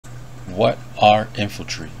What are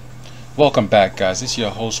infantry? Welcome back, guys. It's your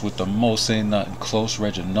host with the most saying nothing close,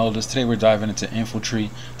 Reginaldus. Today we're diving into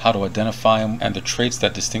infantry, how to identify them, and the traits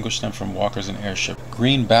that distinguish them from walkers and airship.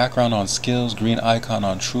 Green background on skills, green icon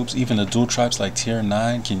on troops. Even the dual tribes like tier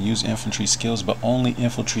 9 can use infantry skills, but only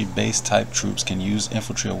infantry base type troops can use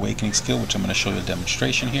infantry awakening skill, which I'm going to show you a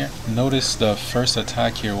demonstration here. Notice the first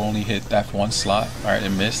attack here will only hit that one slot. Alright, it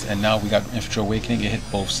missed, and now we got infantry awakening, it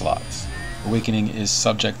hit both slots. Awakening is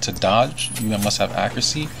subject to dodge. You must have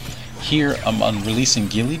accuracy. Here I'm releasing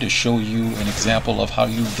Ghillie to show you an example of how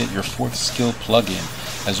you get your 4th skill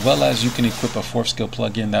plugin, as well as you can equip a 4th skill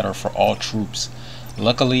plugin that are for all troops.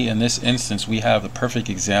 Luckily in this instance we have the perfect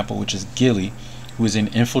example, which is Ghillie, who is an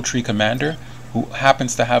infantry commander who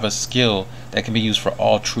happens to have a skill that can be used for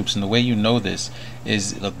all troops. And the way you know this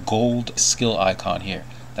is the gold skill icon here.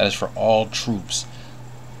 That is for all troops.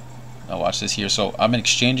 Now watch this here. So I'm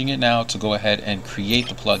exchanging it now to go ahead and create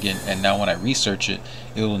the plugin, and now when I research it,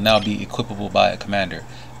 it will now be equipable by a commander.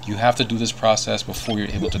 You have to do this process before you're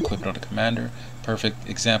able to equip it on a commander. Perfect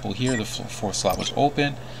example here, the 4th slot was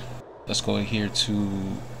open. Let's go here to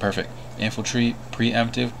perfect infantry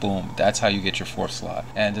preemptive, boom. That's how you get your 4th slot.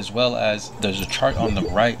 And as well as there's a chart on the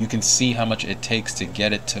right, you can see how much it takes to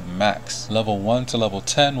get it to max. Level 1 to level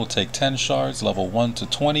 10 will take 10 shards, level 1 to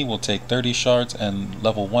 20 will take 30 shards, and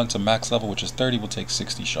level 1 to max level, which is 30, will take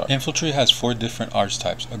 60 shards. Infantry has 4 different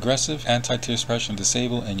archetypes: aggressive, anti-tier suppression,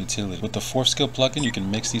 disable, and utility. With the 4th skill plugin you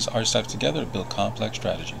can mix these archetypes together to build complex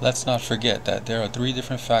strategy. Let's not forget that there are 3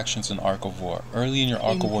 different factions in Arc of War. Early in your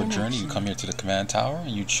Arc of War journey, you come here to the command tower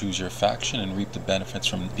and you choose your faction and reap the benefits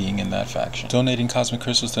from being in that faction. Donating cosmic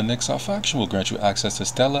crystals to Nixon faction will grant you access to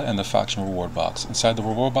Stella and the faction reward box. Inside the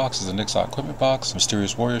reward box is a Nixon equipment box,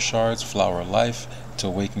 mysterious warrior shards, flower of life to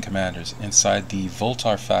awaken commanders. Inside the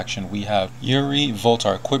Voltar faction we have Yuri,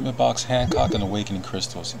 Voltar equipment box, Hancock, and awakening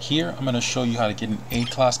crystals. Here I'm going to show you how to get an A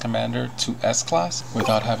class commander to S class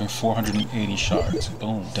without having 480 shards.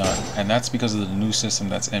 Boom, done. And that's because of the new system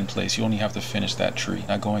that's in place. You only have to finish that tree.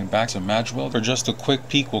 Now going back to Magwell, for just a quick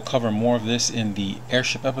peek, we'll cover more of this in the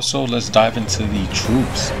airship episode. Let's dive into the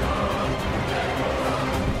troops.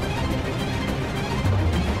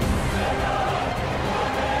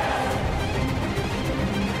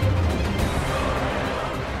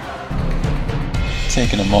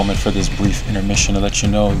 Taking a moment for this brief intermission to let you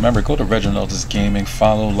know, remember, go to Reginaldus Gaming,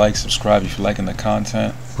 follow, like, subscribe if you're liking the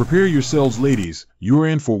content. Prepare yourselves, ladies, you're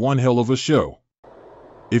in for one hell of a show.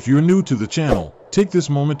 If you're new to the channel, take this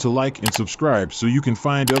moment to like and subscribe so you can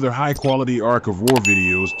find other high-quality Arc of War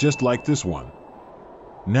videos just like this one.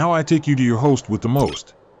 Now I take you to your host with the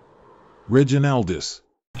most, Reginaldus.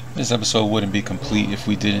 This episode wouldn't be complete if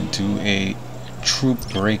we didn't do a troop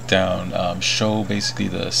breakdown, show basically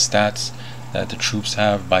the stats that the troops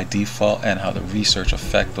have by default and how the research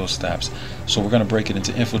affect those stats. So we're going to break it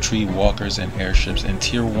into infantry, walkers, and airships. In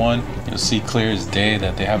tier 1 you'll see clear as day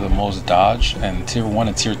that they have the most dodge, and tier 1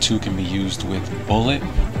 and tier 2 can be used with bullet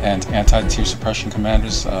and anti-tier suppression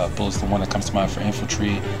commanders. Bullet's the one that comes to mind for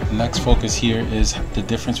infantry. The next focus here is the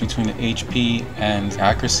difference between the HP and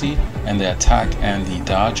accuracy, and the attack and the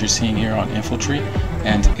dodge you're seeing here on infantry.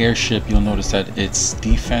 And airship, you'll notice that it's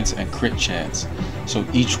defense and crit chance. So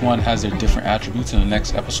each one has their different attributes. In the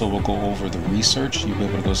next episode we'll go over the research. You'll be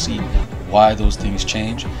able to go see why those things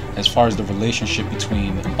change. As far as the relationship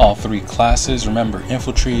between all 3 classes, remember,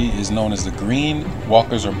 infantry is known as the green,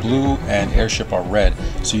 walkers are blue, and airship are red.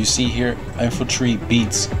 So you see here, infantry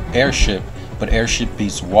beats airship, but airship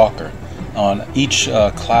beats walker. On each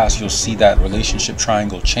class you'll see that relationship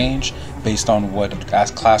triangle change based on what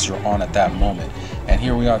class you're on at that moment. And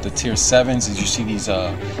here we are at the tier 7s, as you see these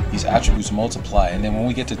attributes multiply. And then when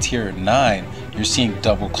we get to tier 9, you're seeing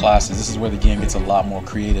double classes. This is where the game gets a lot more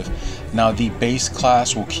creative. Now the base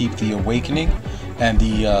class will keep the awakening, and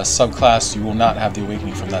the subclass, you will not have the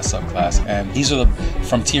awakening from that subclass. And these are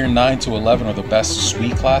from tier 9 to 11 are the best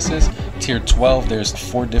suite classes. Tier 12, there's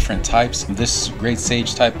 4 different types. This Great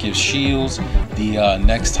Sage type gives shields. The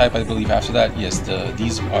next type, I believe after that, yes,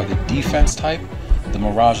 these are the defense type, the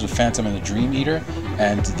Mirage, the Phantom, and the Dream Eater.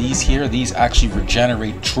 And these actually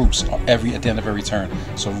regenerate troops at the end of every turn.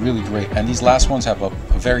 So really great. And these last ones have a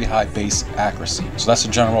very high base accuracy. So that's a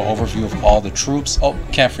general overview of all the troops. Oh,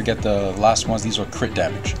 can't forget the last ones. These are crit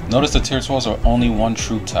damage. Notice the tier 12s are only 1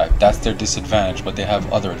 troop type. That's their disadvantage, but they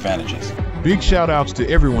have other advantages. Big shout outs to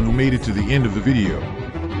everyone who made it to the end of the video.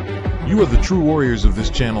 You are the true warriors of this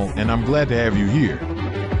channel, and I'm glad to have you here.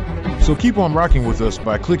 So keep on rocking with us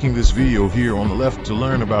by clicking this video here on the left to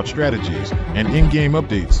learn about strategies and in-game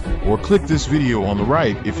updates, or click this video on the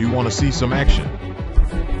right if you want to see some action.